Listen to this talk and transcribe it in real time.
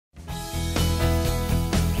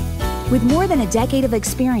With more than a decade of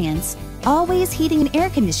experience, Always Heating and Air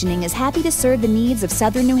Conditioning is happy to serve the needs of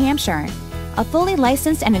Southern New Hampshire. A fully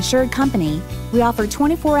licensed and insured company, we offer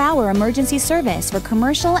 24-hour emergency service for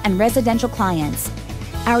commercial and residential clients.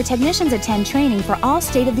 Our technicians attend training for all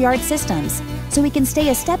state-of-the-art systems, so we can stay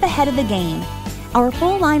a step ahead of the game. Our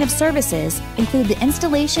full line of services include the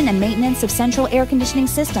installation and maintenance of central air conditioning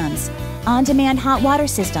systems, on-demand hot water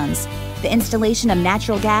systems, the installation of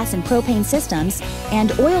natural gas and propane systems,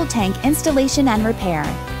 and oil tank installation and repair.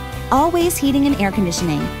 Always Heating and Air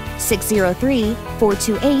Conditioning,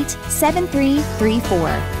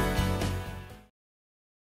 603-428-7334.